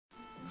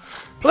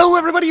Hello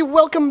everybody,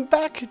 welcome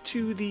back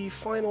to the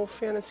Final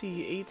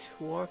Fantasy VIII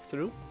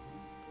walkthrough.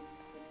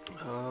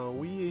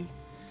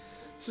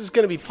 This is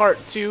going to be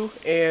part 2,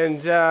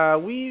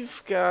 and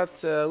we've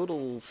got a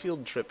little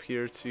field trip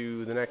here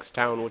to the next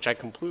town, which I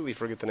completely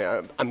forget the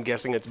name. I'm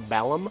guessing it's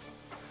Balamb,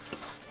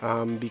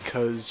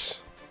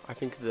 because I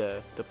think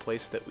the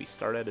place that we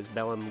start at is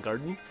Balamb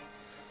Garden.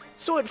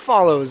 So it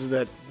follows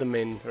that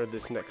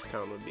this next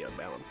town would be on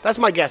Balamb. That's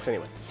my guess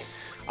anyway.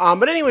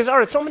 But anyways,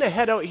 alright, so I'm going to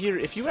head out here.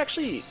 If you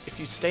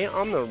stay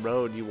on the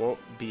road, you won't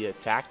be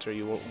attacked or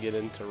you won't get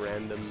into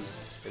random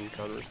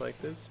encounters like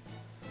this.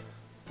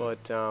 But,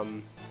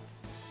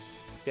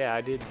 yeah,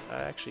 I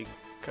actually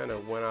kind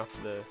of went off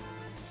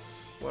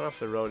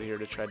the road here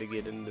to try to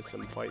get into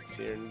some fights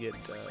here and get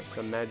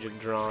some magic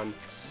drawn.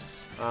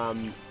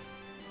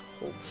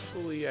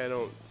 Hopefully I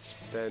don't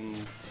spend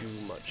too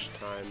much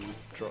time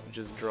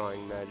just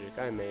drawing magic.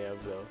 I may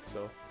have, though,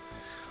 so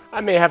I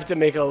may have to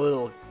make a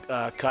little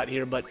cut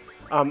here, but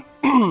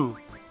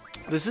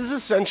this is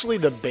essentially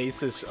the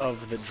basis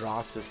of the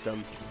draw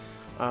system.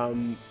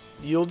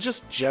 You'll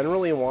just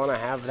generally want to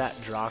have that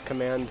draw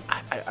command.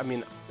 I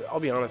mean,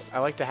 I'll be honest, I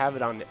like to have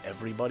it on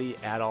everybody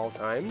at all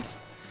times,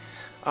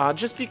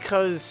 just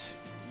because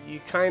you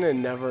kind of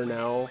never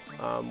know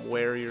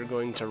where you're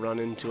going to run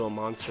into a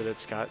monster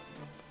that's got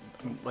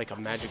like a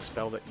magic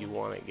spell that you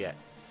want to get.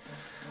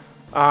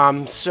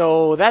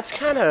 So that's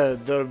kind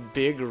of the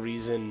big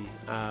reason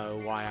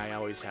why I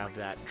always have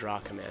that draw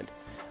command.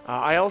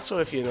 I also,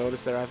 if you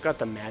notice there, I've got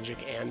the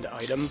magic and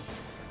item,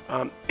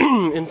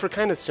 and for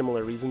kind of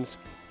similar reasons.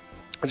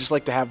 I just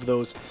like to have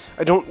those.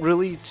 I don't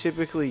really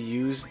typically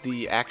use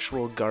the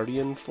actual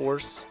Guardian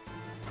Force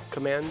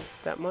command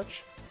that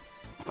much.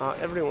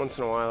 Every once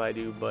in a while I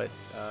do, but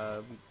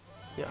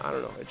yeah, I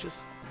don't know. It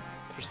just,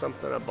 there's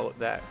something about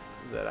that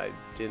I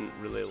didn't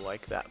really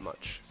like that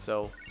much.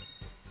 So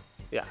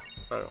yeah,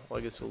 I don't know. Well,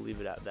 I guess we'll leave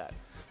it at that.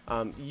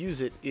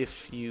 Use it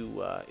if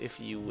you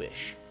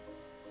wish.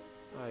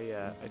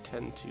 I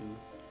tend to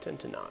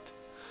not.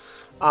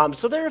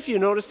 So there, if you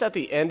noticed at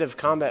the end of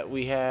combat,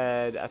 we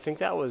had, I think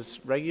that was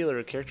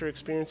regular character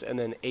experience and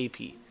then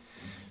AP.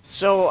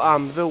 So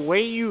the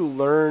way you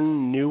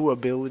learn new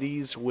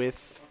abilities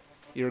with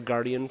your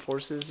Guardian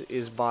Forces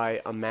is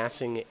by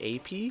amassing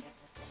AP,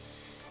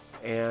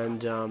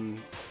 and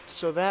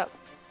so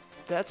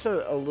that's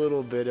a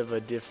little bit of a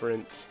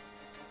different.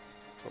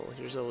 Oh,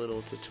 here's a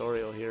little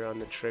tutorial here on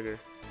the trigger.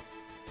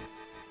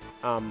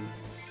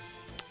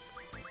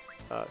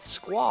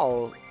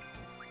 Squall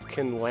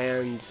can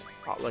land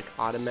like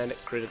automatic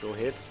critical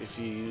hits if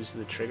you use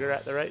the trigger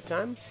at the right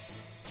time,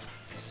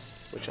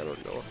 which I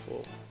don't know if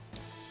we'll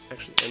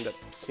actually end up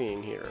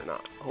seeing here or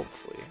not.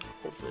 Hopefully I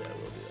will do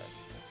that.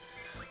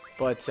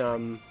 But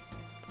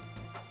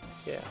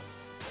yeah.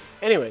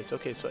 Anyways,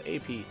 okay, so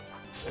AP.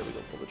 There we go.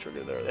 Pull the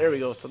trigger there. There we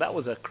go. So that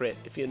was a crit.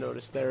 If you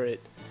notice there,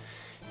 it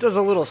does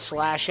a little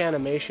slash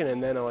animation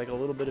and then like a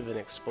little bit of an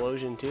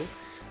explosion too.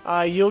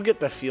 You'll get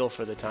the feel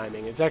for the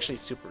timing. It's actually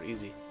super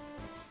easy.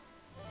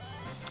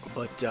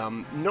 But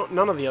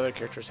none of the other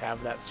characters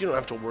have that, so you don't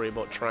have to worry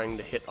about trying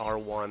to hit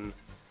R1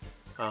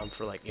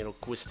 for, like, you know,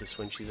 Quistis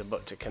when she's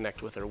about to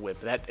connect with her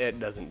whip. It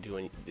doesn't do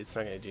any. It's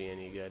not going to do you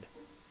any good.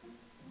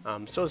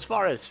 So as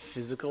far as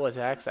physical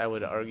attacks, I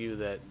would argue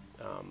that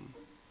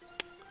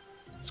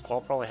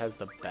Squall probably has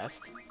the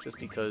best, just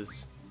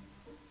because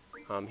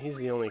he's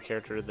the only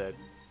character that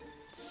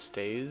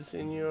stays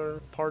in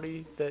your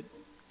party that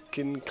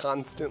can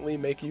constantly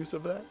make use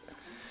of that.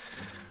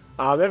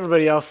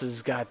 Everybody else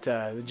has got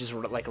just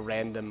like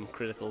random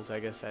criticals, I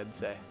guess I'd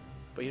say.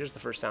 But here's the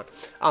first sound.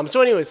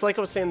 So anyways, like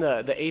I was saying,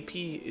 the AP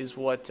is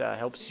what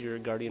helps your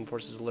Guardian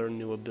Forces learn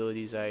new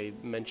abilities. I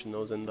mentioned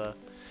those in the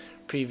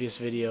previous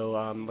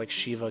video. Like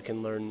Shiva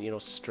can learn, you know,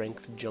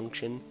 Strength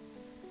Junction.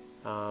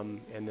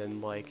 And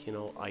then, like, you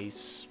know,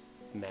 Ice,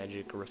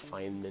 Magic,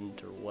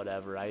 Refinement, or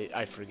whatever.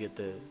 I forget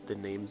the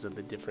names of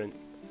the different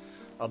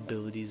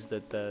abilities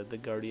that the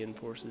Guardian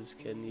Forces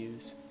can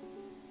use.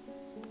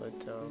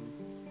 But,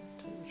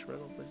 which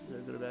rental places are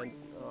good or bad?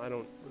 Oh, I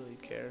don't really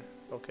care.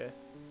 Okay.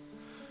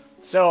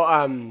 So,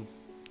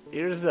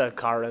 here's the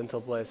car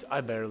rental place.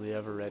 I barely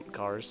ever rent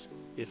cars,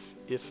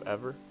 if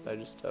ever. I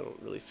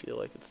don't really feel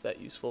like it's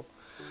that useful.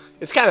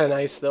 It's kind of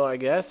nice, though, I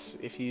guess,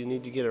 if you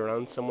need to get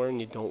around somewhere and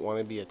you don't want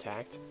to be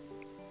attacked.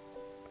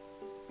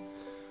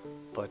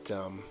 But,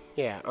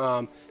 yeah.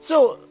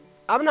 So,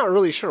 I'm not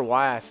really sure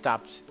why I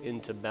stopped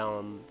into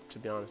Balamb, to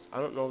be honest. I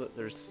don't know that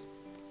there's...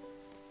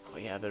 Oh,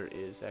 yeah, there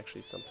is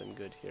actually something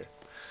good here.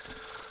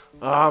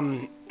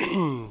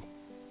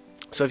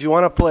 So if you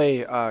want to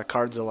play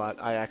cards a lot,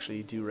 I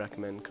actually do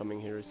recommend coming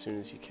here as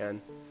soon as you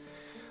can.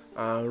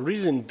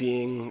 Reason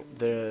being,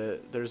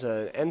 there's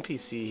an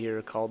NPC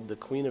here called the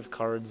Queen of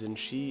Cards, and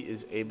she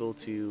is able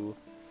to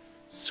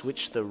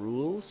switch the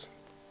rules.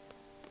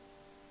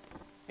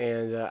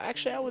 And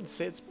actually, I would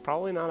say it's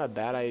probably not a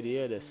bad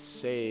idea to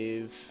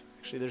save.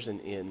 Actually, there's an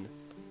inn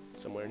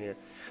somewhere in here.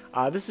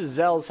 This is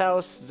Zell's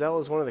house. Zell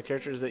is one of the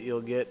characters that you'll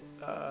get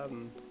a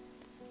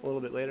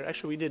little bit later.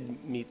 Actually, we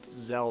did meet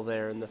Zell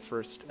there in the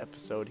first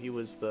episode. He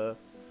was the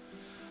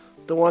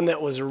the one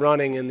that was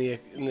running in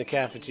the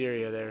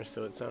cafeteria there,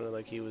 so it sounded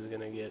like he was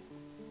gonna get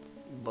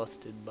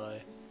busted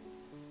by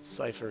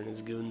Cypher and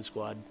his goon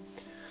squad.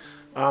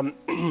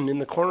 In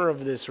the corner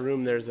of this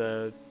room, there's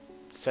a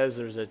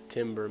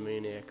Timber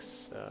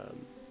Maniacs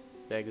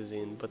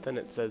magazine, but then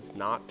it says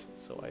not,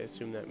 so I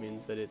assume that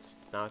means that it's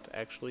not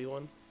actually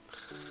one.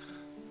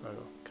 I don't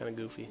know, kind of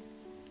goofy.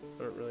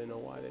 I don't really know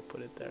why they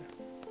put it there.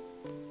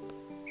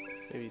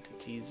 Maybe to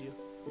tease you,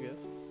 I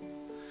guess.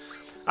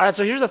 Alright,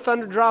 so here's a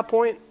Thunder draw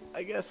point.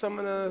 I guess I'm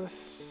gonna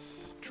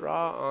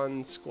draw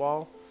on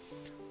Squall.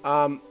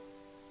 I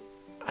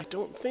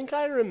don't think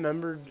I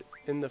remembered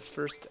in the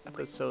first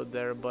episode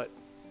there, but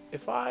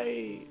if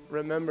I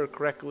remember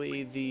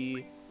correctly,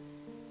 the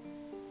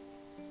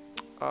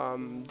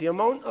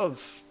amount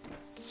of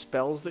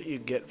spells that you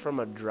get from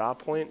a draw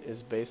point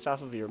is based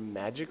off of your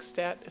magic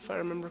stat, if I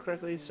remember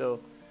correctly. So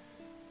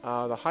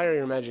the higher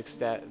your magic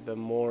stat, the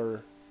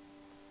more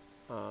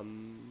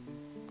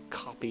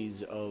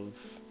copies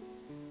of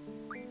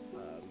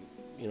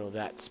you know,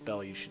 that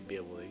spell you should be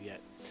able to get.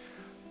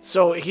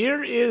 So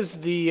here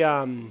is the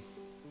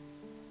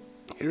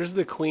here's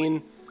the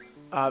queen.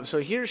 So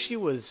here she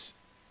was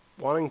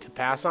wanting to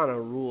pass on a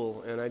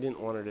rule, and I didn't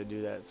want her to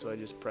do that, so I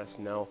just pressed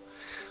no.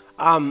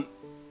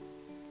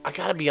 I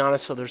gotta be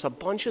honest, so there's a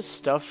bunch of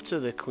stuff to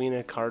the Queen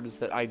of Cards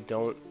that I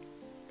don't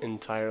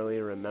entirely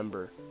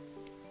remember.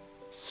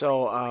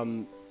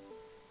 So,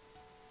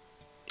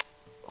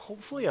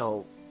 hopefully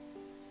I'll...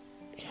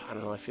 Yeah, I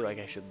don't know, I feel like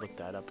I should look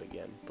that up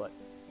again, but...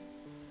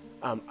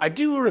 I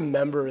do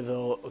remember,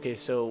 though... Okay,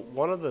 so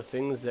one of the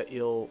things that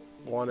you'll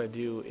want to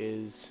do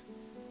is...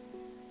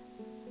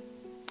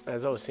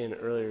 As I was saying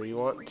earlier, you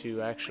want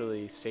to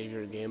actually save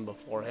your game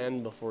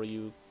beforehand before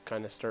you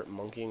kind of start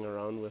monkeying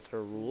around with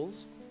her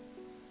rules.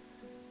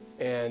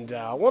 And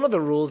one of the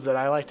rules that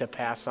I like to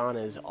pass on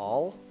is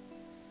all.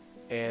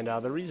 And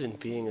the reason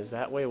being is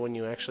that way when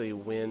you actually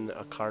win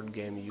a card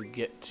game, you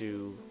get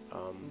to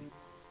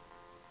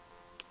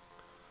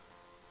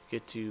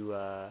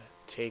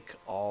take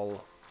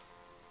all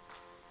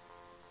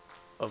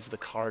of the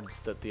cards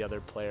that the other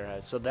player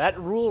has. So that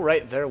rule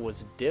right there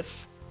was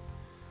diff.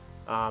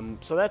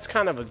 So that's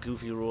kind of a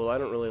goofy rule. I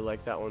don't really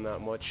like that one that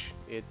much.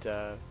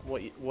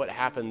 What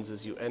happens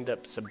is you end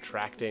up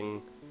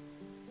subtracting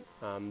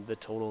the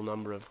total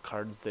number of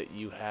cards that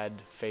you had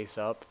face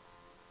up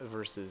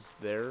versus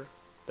their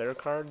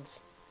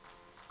cards.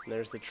 And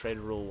there's the trade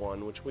rule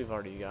 1, which we've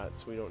already got,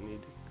 so we don't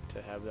need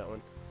to have that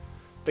one.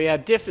 But yeah,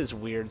 diff is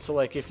weird. So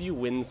like if you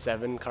win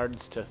 7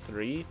 cards to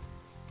 3,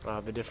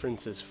 the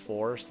difference is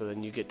 4, so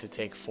then you get to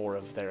take 4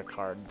 of their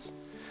cards.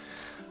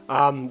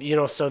 You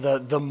know, so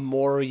the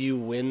more you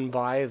win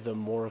by, the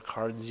more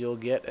cards you'll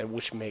get, and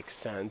which makes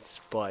sense,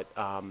 but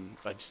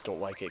I just don't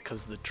like it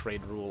because the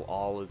trade rule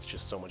all is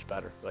just so much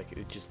better. Like,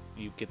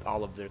 you get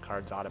all of their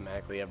cards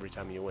automatically every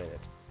time you win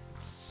it.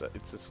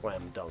 It's a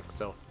slam dunk.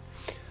 So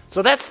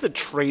that's the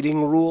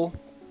trading rule.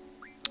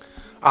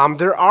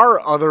 There are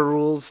other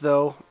rules,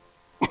 though,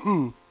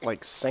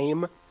 like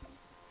same.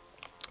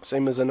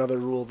 Same is another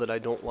rule that I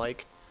don't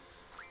like.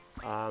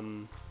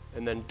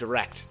 And then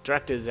direct.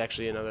 Direct is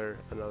actually another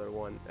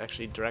one.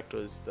 Actually, direct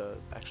was the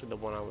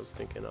one I was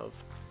thinking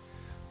of,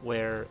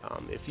 where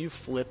if you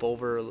flip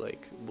over,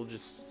 like, we'll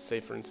just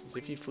say for instance,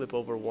 if you flip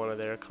over one of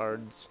their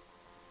cards,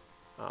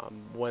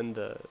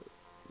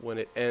 when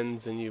it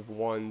ends and you've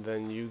won,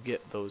 then you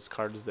get those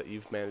cards that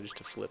you've managed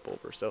to flip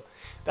over. So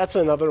that's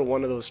another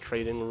one of those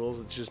trading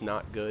rules. It's just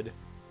not good,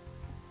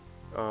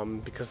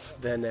 because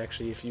then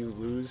actually if you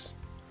lose,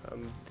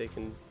 they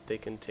can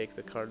take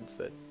the cards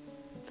that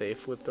they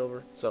flipped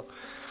over. So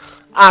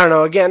I don't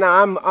know, again,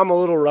 I'm a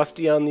little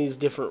rusty on these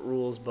different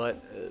rules,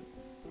 but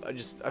I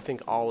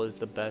think all is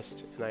the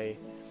best.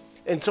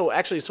 And so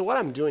what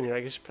I'm doing here,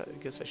 I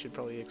guess I should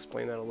probably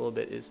explain that a little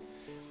bit, is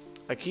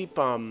I keep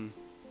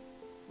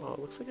well, it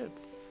looks like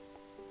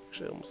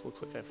actually almost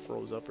looks like I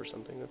froze up or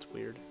something. That's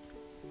weird.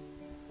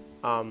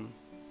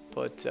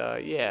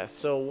 Yeah,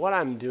 so what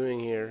I'm doing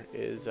here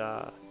is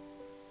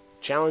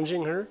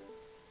challenging her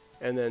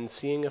and then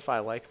seeing if I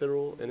like the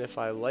rule, and if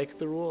I like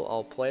the rule,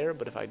 I'll play her,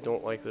 but if I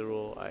don't like the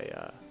rule,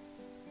 I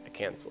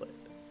cancel it.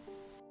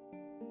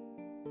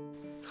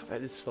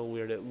 That is so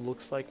weird. It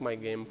looks like my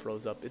game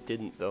froze up. It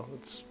didn't, though.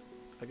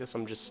 I guess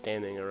I'm just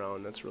standing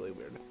around. That's really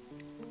weird.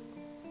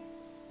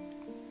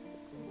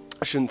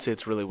 I shouldn't say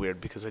it's really weird,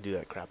 because I do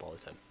that crap all the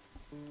time.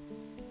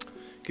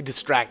 Get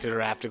distracted,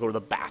 or I have to go to the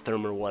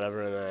bathroom or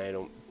whatever, and then I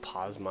don't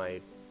pause my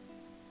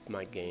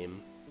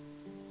game.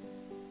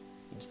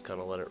 Just kind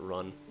of let it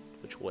run.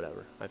 Which,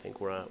 whatever. I think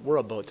we're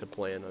about to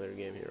play another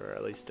game here, or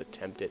at least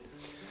attempt it.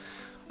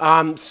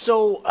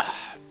 So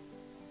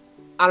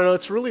I don't know.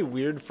 It's really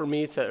weird for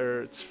me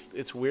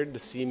it's weird to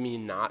see me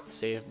not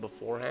save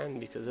beforehand,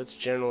 because that's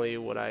generally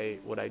what I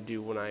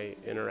do when I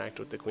interact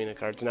with the Queen of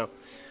Cards. Now,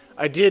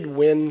 I did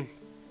win.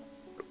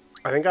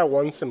 I think I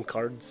won some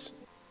cards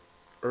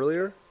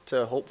earlier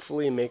to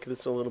hopefully make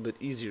this a little bit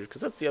easier,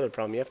 because that's the other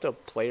problem. You have to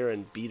play her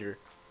and beat her,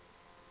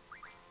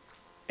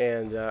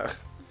 and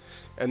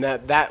And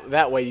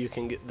that way you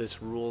can get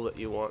this rule that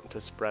you want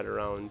to spread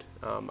around.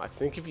 I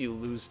think if you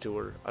lose to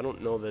her, I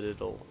don't know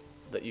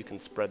that you can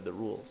spread the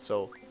rule.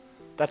 So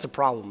that's a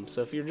problem.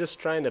 So if you're just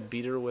trying to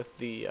beat her with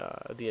the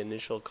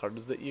initial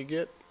cards that you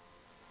get,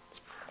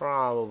 it's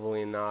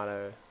probably not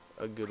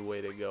a good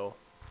way to go.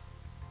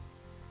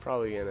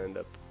 Probably gonna end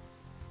up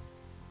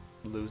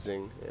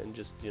losing and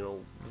just, you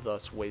know,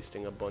 thus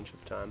wasting a bunch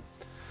of time.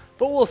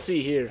 But we'll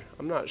see here.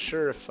 I'm not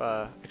sure if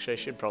actually I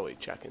should probably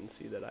check and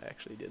see that I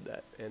actually did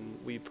that, and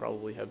we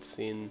probably have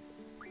seen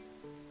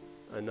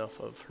enough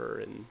of her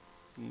and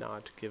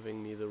not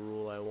giving me the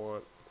rule I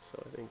want.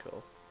 So I think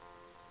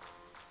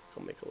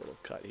I'll make a little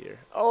cut here.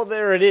 Oh,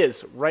 there it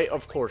is. Right,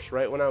 of course,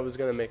 right when I was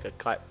gonna make a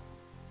cut.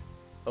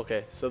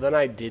 Okay, so then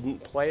I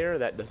didn't play her.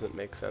 That doesn't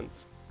make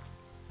sense.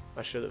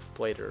 I should have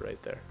played her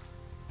right there,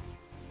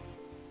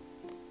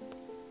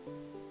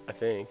 I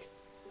think.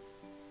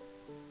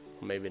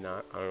 Maybe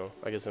not. I don't know.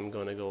 I guess I'm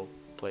going to go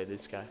play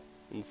this guy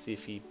and see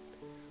if he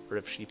or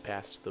if she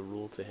passed the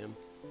rule to him.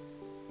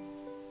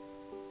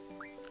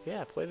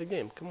 Yeah, play the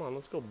game. Come on,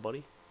 let's go,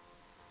 buddy.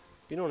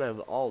 You don't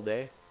have all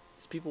day.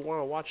 These people want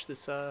to watch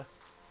this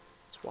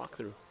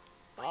walkthrough.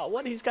 Oh,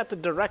 what? He's got the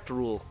direct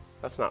rule.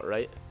 That's not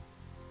right.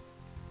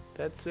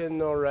 That's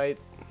in all right.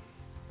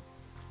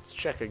 Let's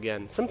check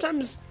again.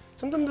 Sometimes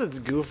it's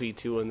goofy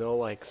too, and they'll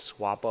like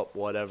swap up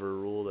whatever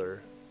rule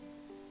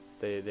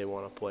they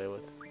want to play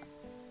with.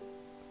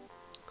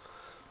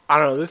 I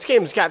don't know. This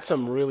game's got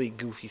some really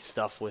goofy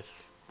stuff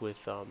with the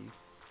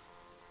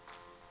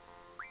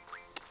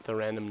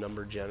random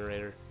number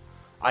generator.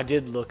 I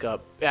did look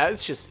up. Yeah,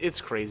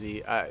 it's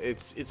crazy.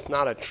 It's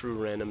not a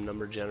true random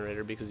number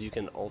generator because you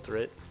can alter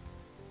it.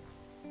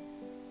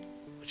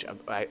 Which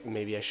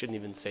maybe I shouldn't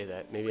even say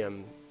that. Maybe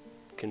I'm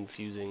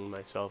confusing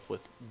myself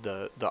with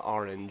the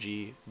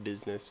RNG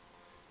business.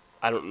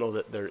 I don't know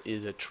that there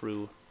is a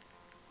true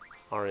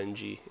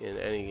RNG in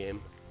any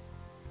game.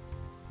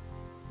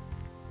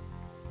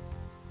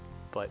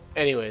 But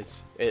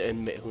anyways,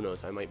 and who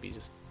knows, I might be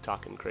just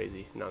talking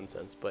crazy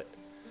nonsense, but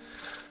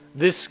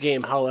this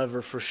game,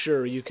 however, for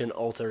sure you can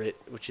alter it,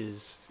 which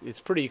is, it's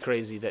pretty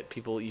crazy that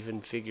people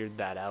even figured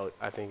that out.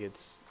 I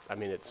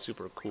mean it's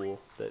super cool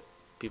that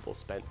people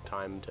spent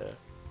time to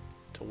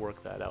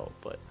work that out,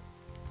 but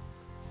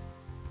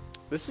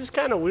this is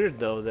kind of weird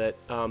though that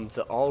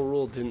the all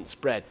rule didn't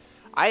spread.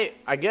 I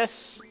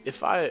guess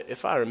if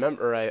I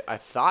remember, I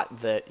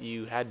thought that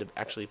you had to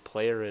actually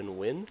play her and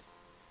win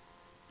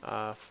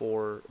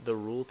for the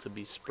rule to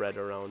be spread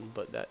around,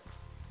 but that,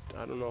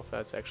 I don't know if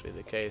that's actually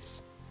the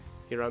case.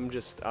 Here I'm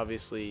just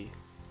obviously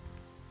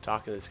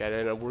talking to this guy,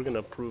 and we're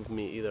gonna prove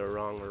me either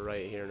wrong or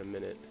right here in a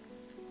minute.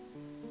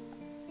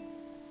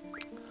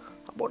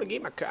 How about a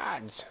game of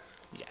cards?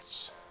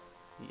 Yes,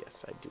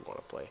 yes, I do want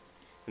to play.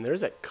 And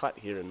there's a cut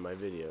here in my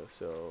video,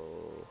 so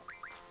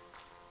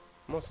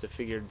I must have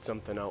figured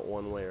something out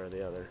one way or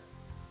the other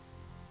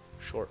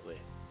shortly.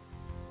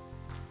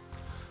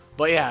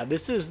 But yeah,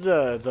 this is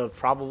the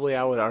probably,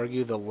 I would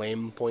argue, the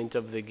lame point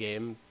of the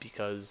game,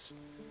 because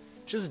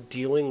just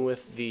dealing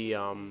with the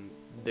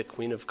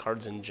Queen of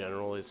Cards in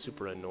general is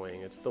super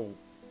annoying. It's the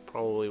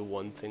probably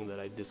one thing that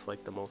I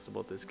dislike the most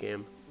about this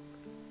game.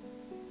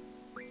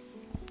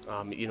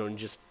 You know,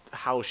 just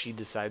how she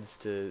decides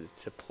to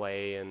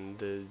play and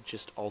the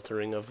just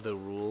altering of the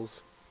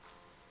rules.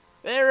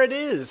 There it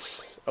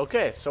is!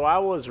 Okay, so I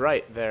was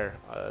right there.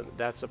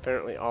 That's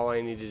apparently all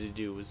I needed to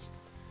do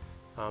was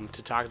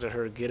to talk to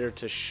her, get her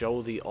to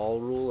show the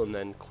all rule, and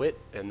then quit,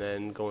 and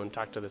then go and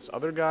talk to this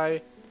other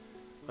guy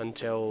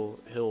until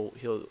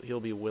he'll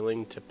be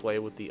willing to play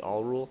with the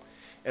all rule.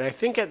 And I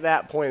think at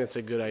that point it's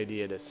a good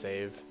idea to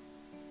save.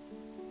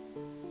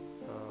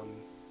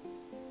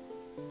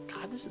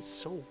 God, this is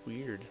so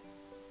weird.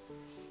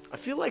 I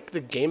feel like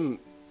the game,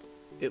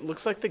 it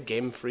looks like the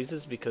game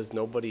freezes because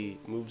nobody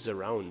moves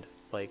around.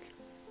 Like,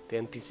 the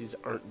NPCs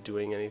aren't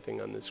doing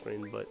anything on the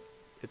screen, but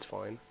it's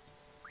fine.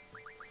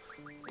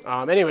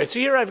 Anyway, so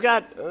here I've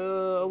got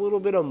a little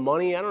bit of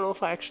money. I don't know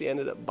if I actually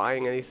ended up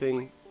buying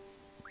anything.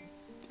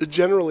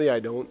 Generally, I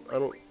don't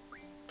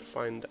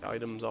find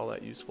items all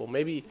that useful.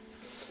 Maybe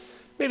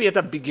at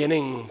the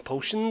beginning,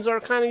 potions are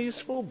kind of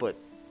useful, but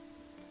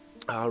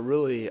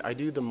really, I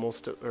do the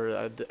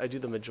I do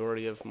the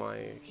majority of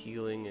my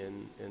healing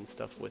and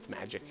stuff with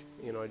magic.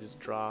 You know, I just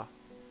draw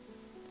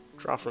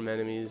from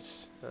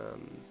enemies,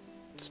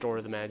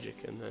 store the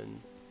magic, and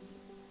then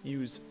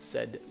use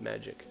said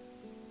magic.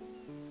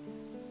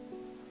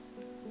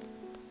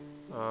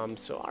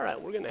 So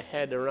alright, we're gonna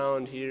head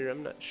around here.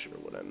 I'm not sure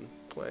what I'm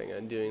planning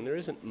on doing. There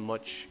isn't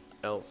much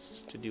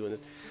else to do in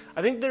this.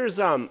 I think there's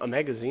a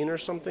magazine or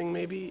something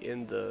maybe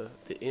in the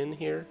inn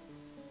here,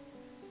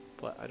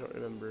 but I don't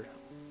remember.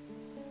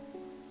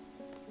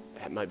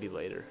 That might be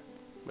later.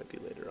 Might be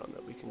later on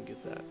that we can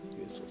get that. I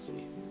guess we'll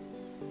see.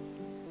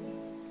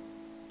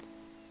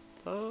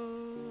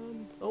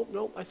 Oh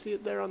nope, I see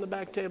it there on the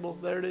back table.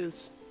 There it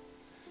is.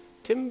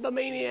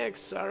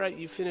 Timbamaniacs. Alright,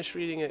 you finished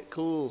reading it.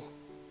 Cool.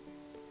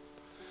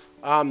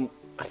 I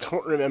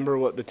don't remember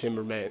what the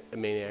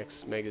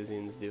Timbermaniacs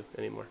magazines do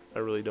anymore. I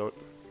really don't.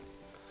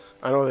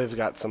 I know they've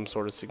got some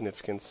sort of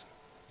significance.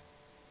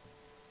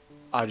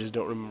 I just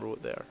don't remember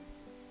what they are.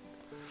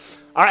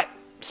 Alright,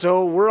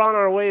 so we're on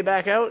our way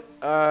back out.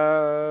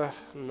 I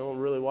don't know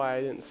really why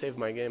I didn't save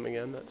my game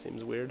again. That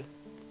seems weird.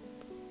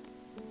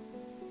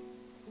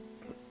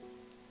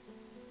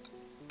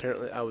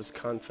 Apparently I was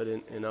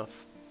confident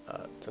enough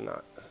to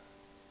not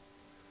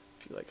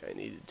feel like I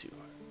needed to.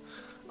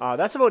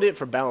 That's about it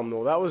for Balam,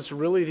 though. That was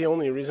really the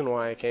only reason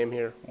why I came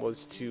here,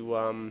 was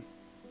to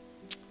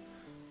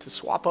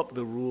swap up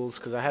the rules,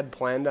 because I had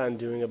planned on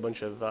doing a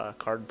bunch of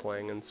card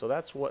playing, and so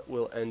that's what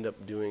we'll end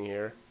up doing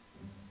here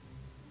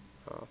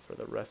for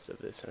the rest of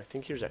this. And I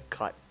think here's a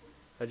cut.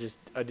 I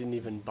didn't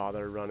even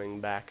bother running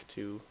back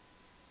to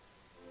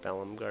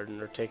Balam Garden,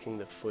 or taking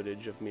the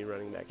footage of me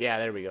running back. Yeah,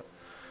 there we go.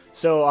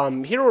 So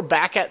here we're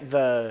back at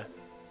the,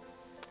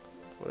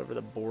 whatever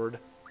the board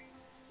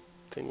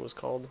thing was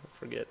called, I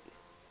forget.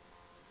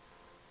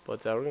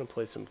 But we're going to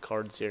play some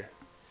cards here.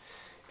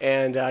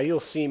 And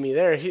you'll see me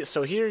there.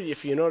 So here,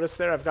 if you notice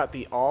there, I've got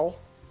the all.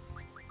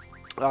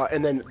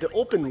 And then the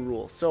open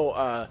rule. So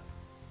I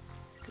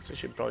guess I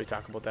should probably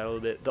talk about that a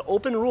little bit. The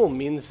open rule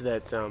means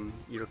that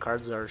your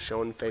cards are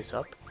shown face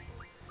up,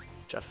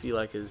 which I feel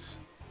like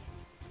is,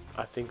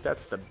 I think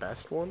that's the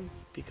best one,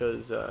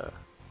 because I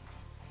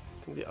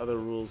think the other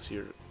rules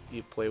here,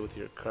 you play with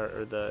your card,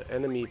 or the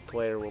enemy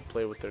player will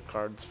play with their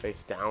cards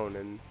face down,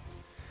 and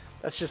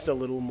that's just a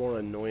little more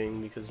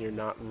annoying because you're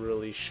not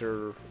really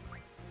sure,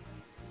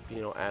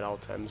 you know, at all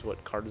times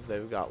what cards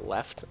they've got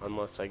left,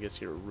 unless I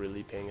guess you're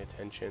really paying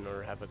attention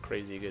or have a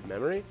crazy good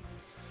memory.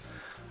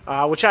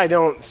 Which I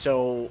don't,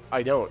 so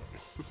I don't.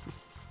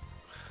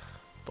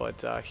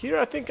 But here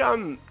I think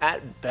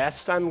at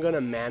best I'm going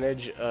to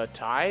manage a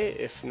tie,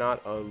 if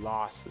not a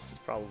loss. This is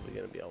probably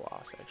going to be a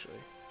loss, actually.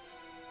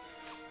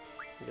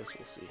 I guess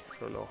we'll see. I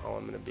don't know how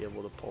I'm going to be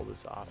able to pull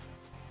this off.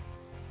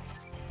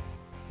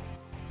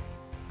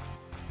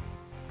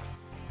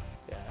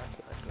 Yeah, that's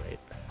not great.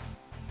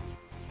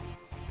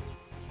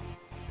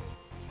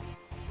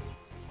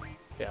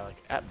 Yeah,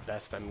 like at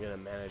best I'm going to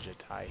manage a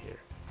tie here.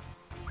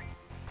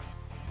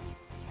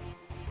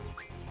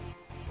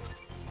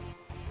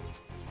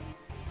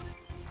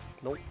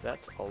 Nope,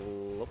 that's a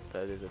look.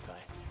 That is a tie.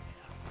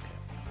 Yeah,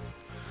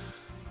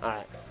 okay.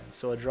 Alright,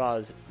 so a draw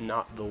is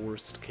not the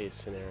worst case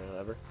scenario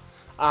ever.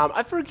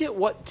 I forget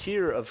what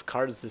tier of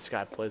cards this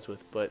guy plays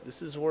with, but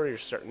this is where you're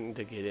starting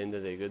to get into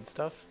the good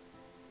stuff.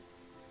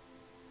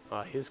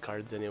 His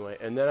cards anyway.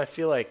 And then I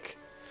feel like...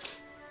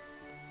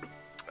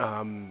 where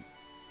am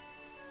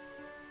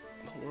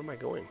I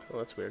going? Oh,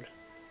 that's weird.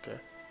 Okay.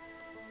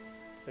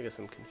 I guess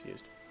I'm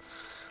confused.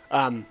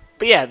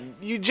 But yeah,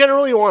 you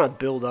generally want to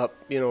build up,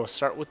 you know,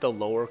 start with the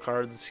lower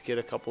cards, get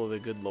a couple of the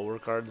good lower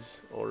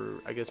cards,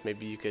 or I guess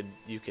maybe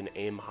you can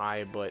aim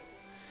high, but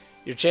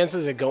your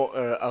chances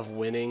of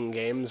winning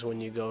games when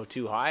you go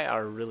too high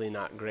are really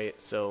not great.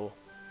 So,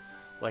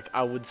 like,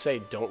 I would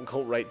say don't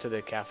go right to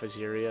the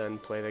cafeteria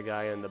and play the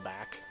guy in the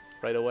back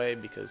right away,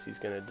 because he's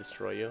going to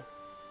destroy you.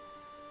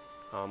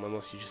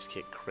 Unless you just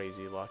get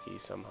crazy lucky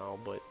somehow,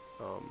 but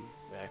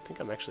I think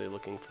I'm actually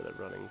looking for the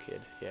running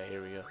kid. Yeah,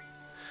 here we go.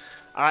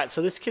 Alright,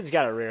 so this kid's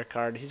got a rare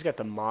card. He's got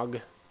the Mog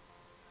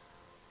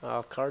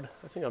card.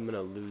 I think I'm going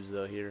to lose,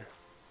 though, here.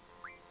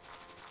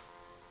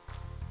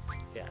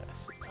 Yeah,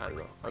 I don't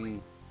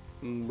know.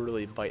 I'm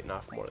really biting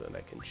off more than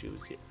I can chew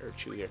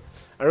here.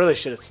 I really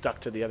should have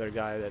stuck to the other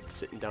guy that's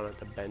sitting down at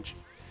the bench.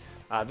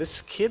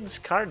 This kid's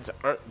cards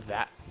aren't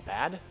that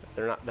bad.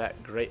 They're not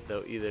that great,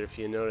 though, either. If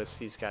you notice,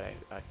 he's got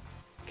a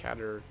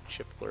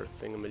Caterchipler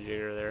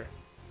thingamajigger there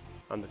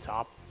on the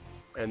top.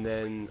 And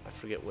then, I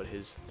forget what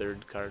his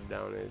third card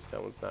down is.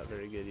 That one's not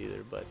very good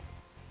either, but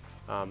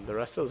the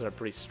rest of those are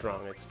pretty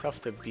strong. It's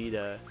tough to beat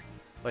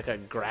like a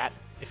Grat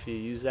if you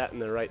use that in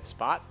the right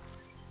spot.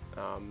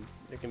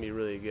 It can be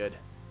really good.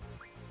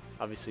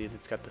 Obviously,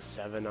 it's got the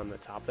 7 on the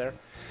top there.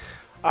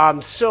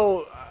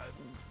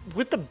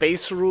 With the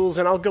base rules,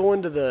 and I'll go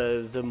into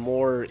the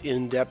more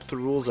in-depth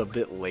rules a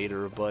bit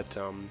later, but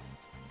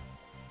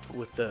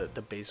with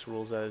the base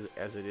rules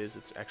as it is,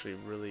 it's actually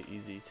really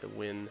easy to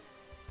win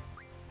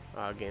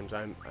games.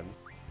 I'm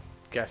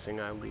guessing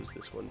I lose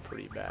this one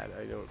pretty bad.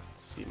 I don't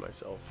see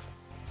myself.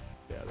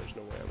 Yeah, there's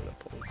no way I'm gonna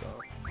pull this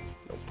off.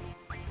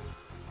 Nope.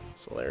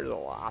 So there's a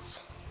loss.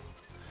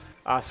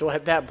 So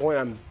at that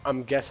point,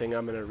 I'm guessing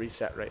I'm gonna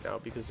reset right now,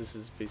 because this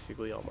is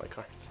basically all my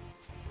cards.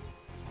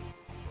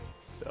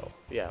 So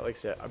yeah, like I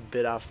said, I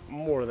bit off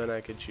more than I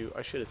could chew.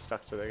 I should have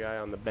stuck to the guy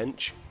on the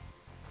bench.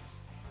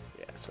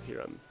 Yeah. So here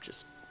I'm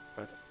just.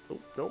 Oh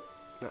nope,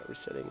 not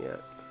resetting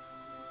yet.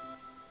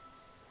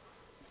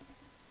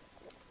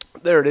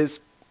 There it is.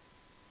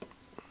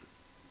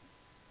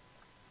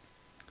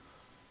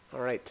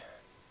 All right.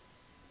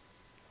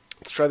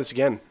 Let's try this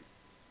again.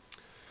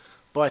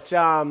 But,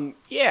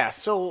 yeah,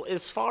 so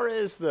as far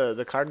as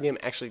the card game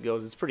actually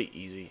goes, it's pretty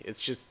easy. It's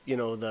just, you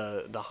know,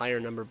 the higher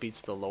number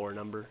beats the lower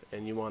number,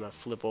 and you want to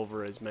flip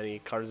over as many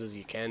cards as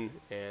you can,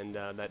 and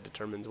that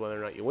determines whether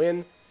or not you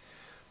win.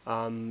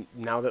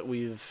 Now that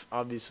we've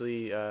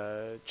obviously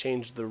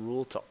changed the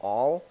rule to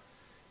all,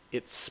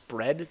 it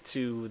spread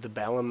to the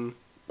Balam,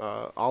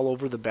 all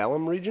over the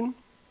Balam region.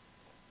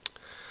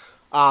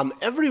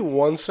 Every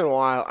once in a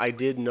while, I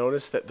did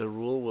notice that the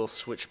rule will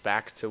switch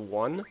back to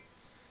 1.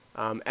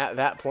 At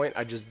that point,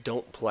 I just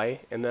don't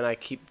play, and then I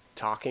keep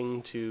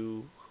talking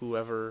to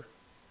whoever,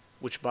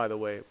 which, by the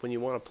way, when you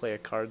want to play a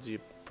cards, you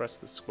press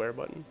the square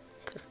button.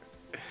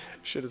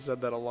 Should have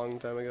said that a long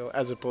time ago,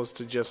 as opposed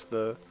to just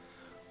the,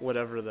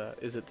 whatever the,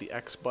 is it the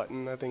X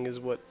button, I think is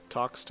what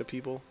talks to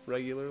people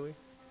regularly.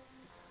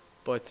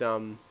 But,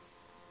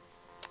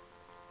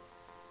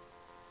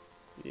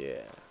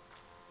 yeah.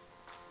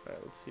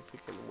 Alright, let's see if we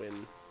can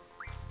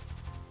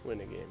win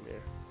a game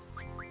here.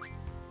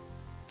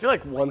 I feel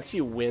like once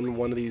you win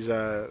one of these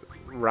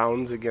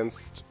rounds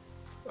against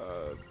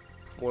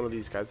one of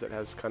these guys that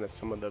has kind of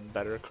some of the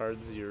better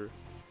cards,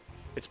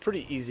 it's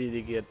pretty easy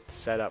to get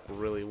set up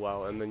really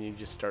well, and then you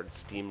just start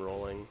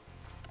steamrolling.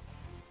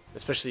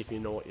 Especially if you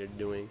know what you're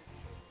doing.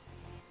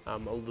 A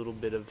little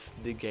bit of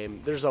the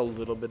game, there's a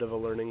little bit of a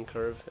learning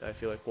curve. I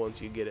feel like once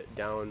you get it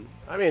down,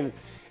 I mean,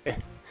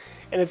 and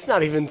it's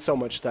not even so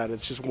much that,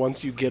 it's just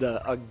once you get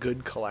a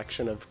good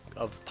collection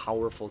of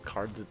powerful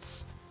cards,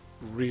 it's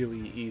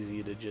really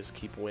easy to just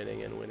keep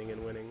winning and winning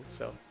and winning.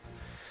 So,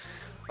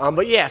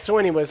 but yeah, so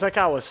anyways, like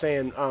I was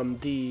saying,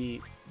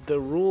 the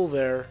rule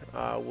there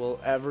will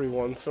every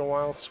once in a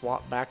while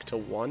swap back to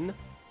 1,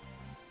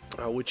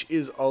 which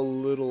is a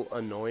little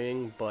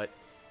annoying, but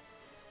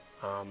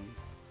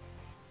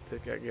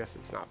I guess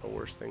it's not the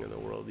worst thing in the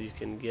world. You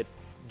can get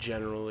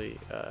generally,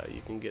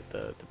 you can get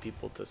the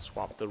people to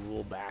swap the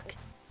rule back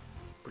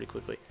pretty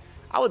quickly.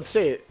 I would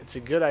say it's a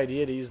good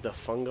idea to use the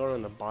Fungar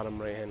in the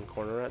bottom right hand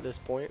corner at this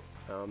point,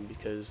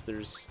 because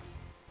there's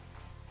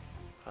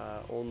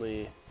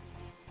only,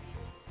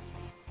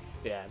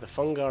 yeah, the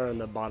Fungar in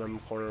the bottom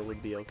corner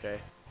would be okay.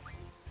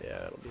 Yeah,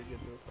 that'll be a good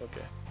move.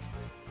 Okay.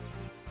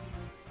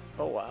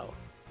 Oh wow.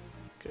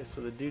 Okay,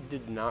 so the dude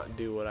did not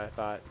do what I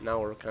thought.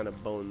 Now we're kind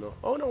of boned though.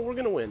 Oh no, we're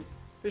gonna win.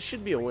 This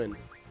should be a win.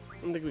 I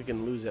don't think we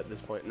can lose at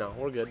this point. No,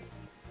 we're good.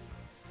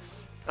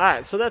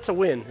 Alright, so that's a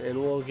win,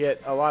 and we'll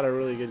get a lot of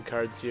really good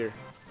cards here.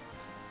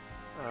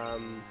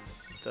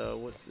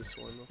 What's this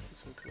one? What's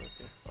this one come up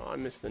here? Oh, I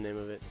missed the name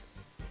of it.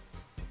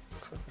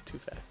 Too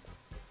fast.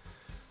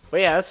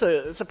 But yeah,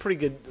 that's a pretty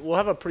good. We'll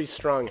have a pretty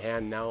strong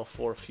hand now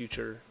for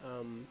future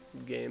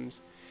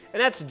games,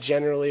 and that's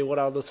generally what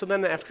I'll do. So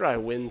then, after I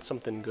win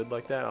something good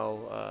like that,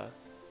 I'll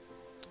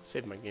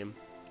save my game.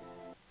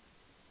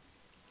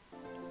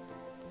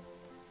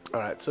 All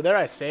right, so there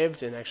I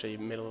saved and actually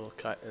made a little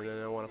cut, and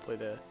then I want to play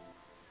the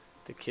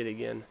kid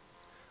again.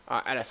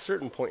 At a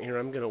certain point here,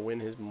 I'm gonna win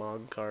his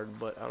Mog card,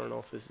 but I don't know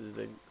if this is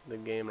the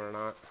game or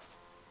not.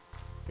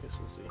 I guess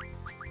we'll see.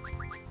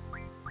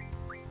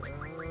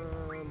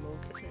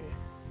 Okay.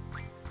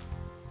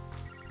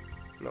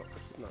 No,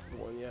 this is not the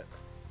one yet.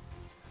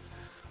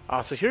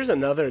 So here's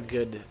another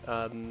good.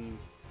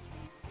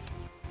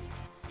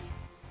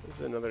 This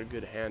is another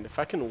good hand. If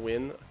I can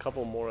win a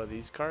couple more of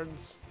these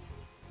cards,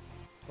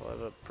 I'll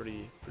have a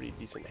pretty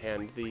decent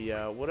hand.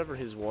 The whatever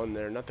his one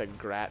there, not the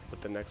Grat, but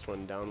the next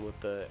one down with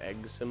the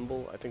egg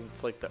symbol. I think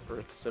it's like the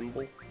Earth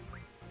symbol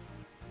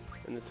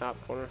in the top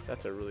corner.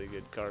 That's a really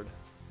good card.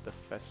 The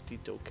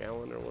Festito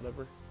Callan or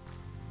whatever.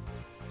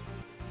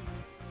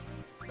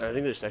 And I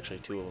think there's actually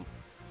 2 of them.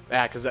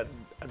 Yeah, because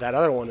that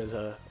other one is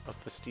a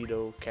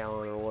Festito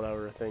Callan or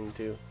whatever thing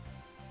too.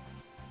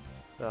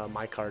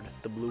 My card,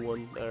 the blue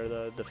one, or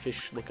the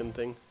fish-looking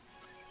thing.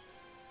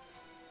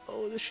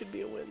 Oh, this should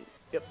be a win.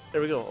 Yep,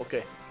 there we go.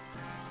 Okay.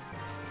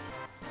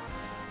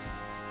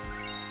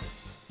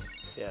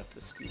 Yeah,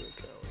 Festito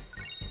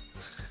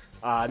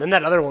Callan. And then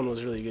that other one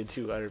was really good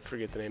too. I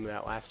forget the name of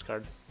that last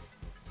card.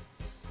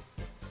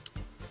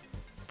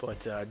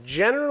 But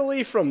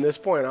generally, from this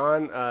point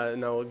on,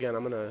 no, again,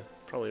 I'm gonna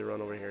probably run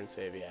over here and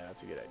save. Yeah,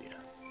 that's a good idea.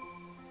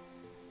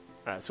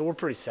 All right, so we're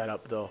pretty set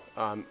up though.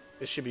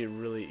 It should be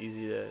really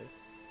easy to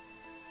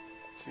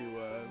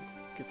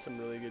get some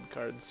really good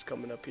cards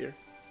coming up here.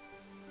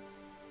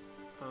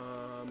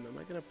 Am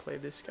I gonna play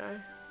this guy?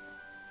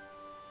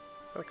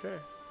 Okay,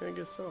 I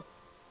guess so.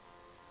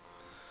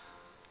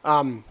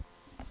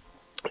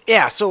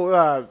 Yeah,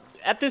 so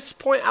at this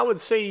point, I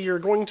would say you're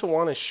going to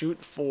want to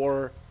shoot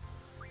for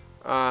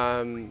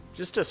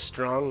just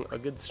a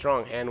good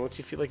strong hand. Once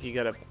you feel like you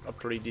got a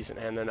pretty decent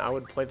hand, then I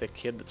would play the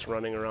kid that's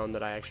running around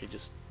that I actually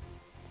just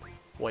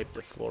wiped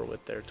the floor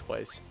with there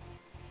twice.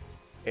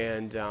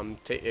 And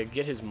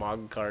get his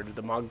Mog card.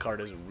 The Mog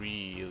card is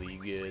really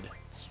good.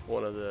 It's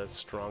one of the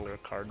stronger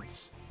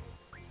cards,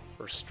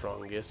 or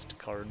strongest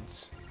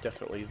cards.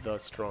 Definitely the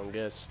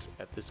strongest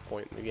at this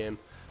point in the game.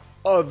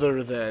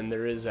 Other than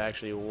there is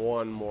actually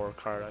one more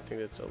card. I think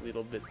that's a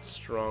little bit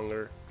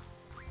stronger.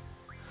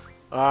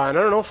 And I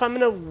don't know if I'm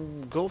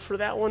gonna go for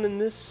that one in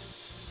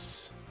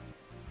this.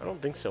 I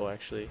don't think so,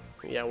 actually.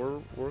 Yeah,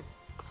 we're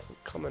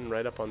coming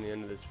right up on the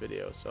end of this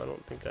video, so I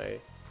don't think I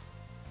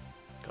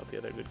got the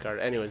other good card.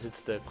 Anyways,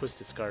 it's the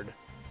Quistis card,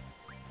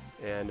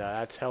 and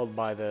that's held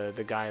by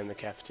the guy in the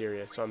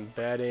cafeteria. So I'm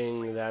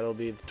betting that'll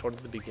be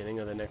towards the beginning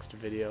of the next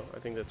video. I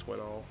think that's when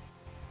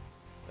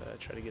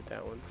try to get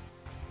that one.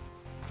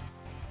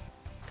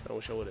 I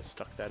wish I would have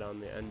stuck that on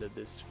the end of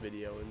this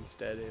video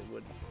instead. It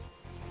would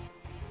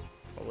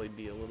probably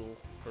be a little,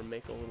 or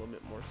make a little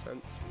bit more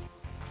sense.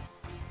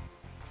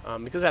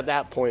 Because at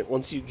that point,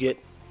 once you get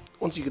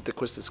the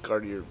Quistis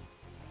card,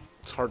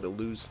 it's hard to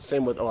lose.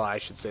 Same with, I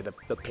should say the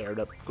paired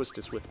up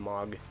Quistis with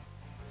Mog.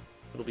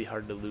 It'll be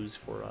hard to lose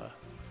for a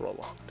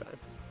long time.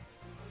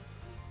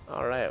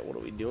 All right, what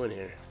are we doing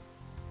here?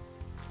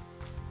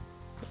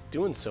 Not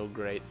doing so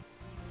great.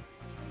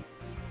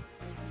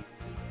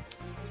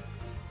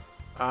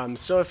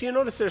 So if you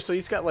notice there, so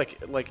he's got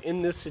like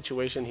in this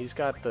situation, he's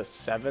got the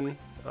 7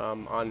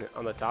 on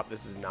the top.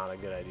 This is not a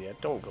good idea.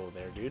 Don't go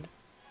there, dude.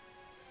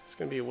 It's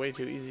gonna be way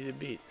too easy to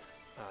beat.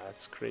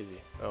 That's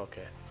crazy.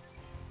 Okay.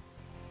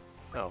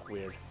 Oh,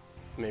 weird.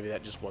 Maybe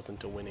that just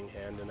wasn't a winning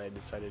hand, and I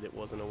decided it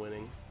wasn't a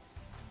winning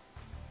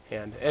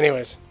hand.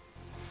 Anyways.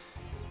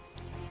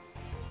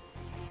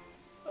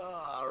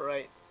 All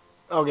right.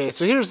 Okay,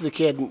 so here's the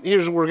kid.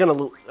 Here's where we're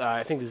gonna.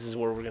 I think this is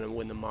where we're gonna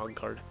win the Mog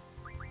card.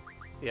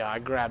 Yeah, I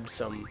grabbed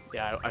some.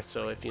 Yeah,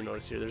 so if you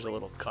notice here, there's a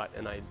little cut,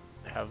 and I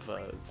have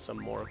some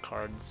more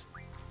cards,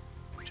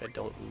 which I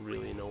don't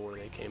really know where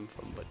they came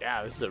from. But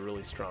yeah, this is a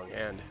really strong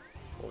hand.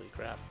 Holy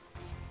crap.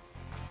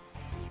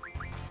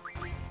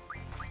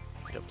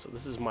 Yep, so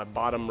this is my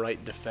bottom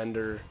right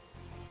defender.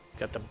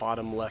 Got the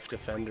bottom left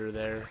defender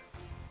there.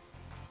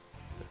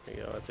 There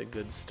we go, that's a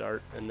good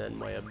start. And then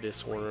my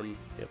Abyss Worm.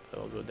 Yep,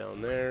 that'll go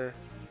down there.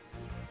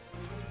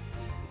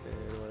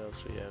 And what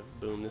else we have?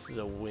 Boom, this is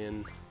a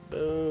win.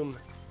 Boom.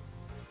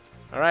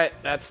 Alright,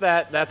 that's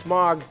that. That's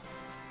Mog.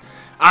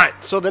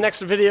 Alright, so the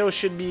next video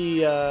should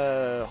be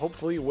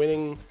hopefully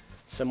winning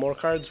some more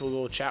cards. We'll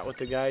go chat with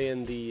the guy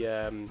in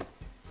the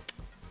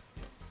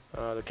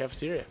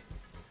cafeteria.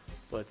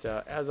 But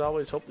as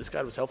always, hope this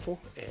guide was helpful,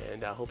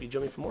 and I hope you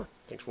join me for more.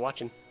 Thanks for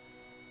watching.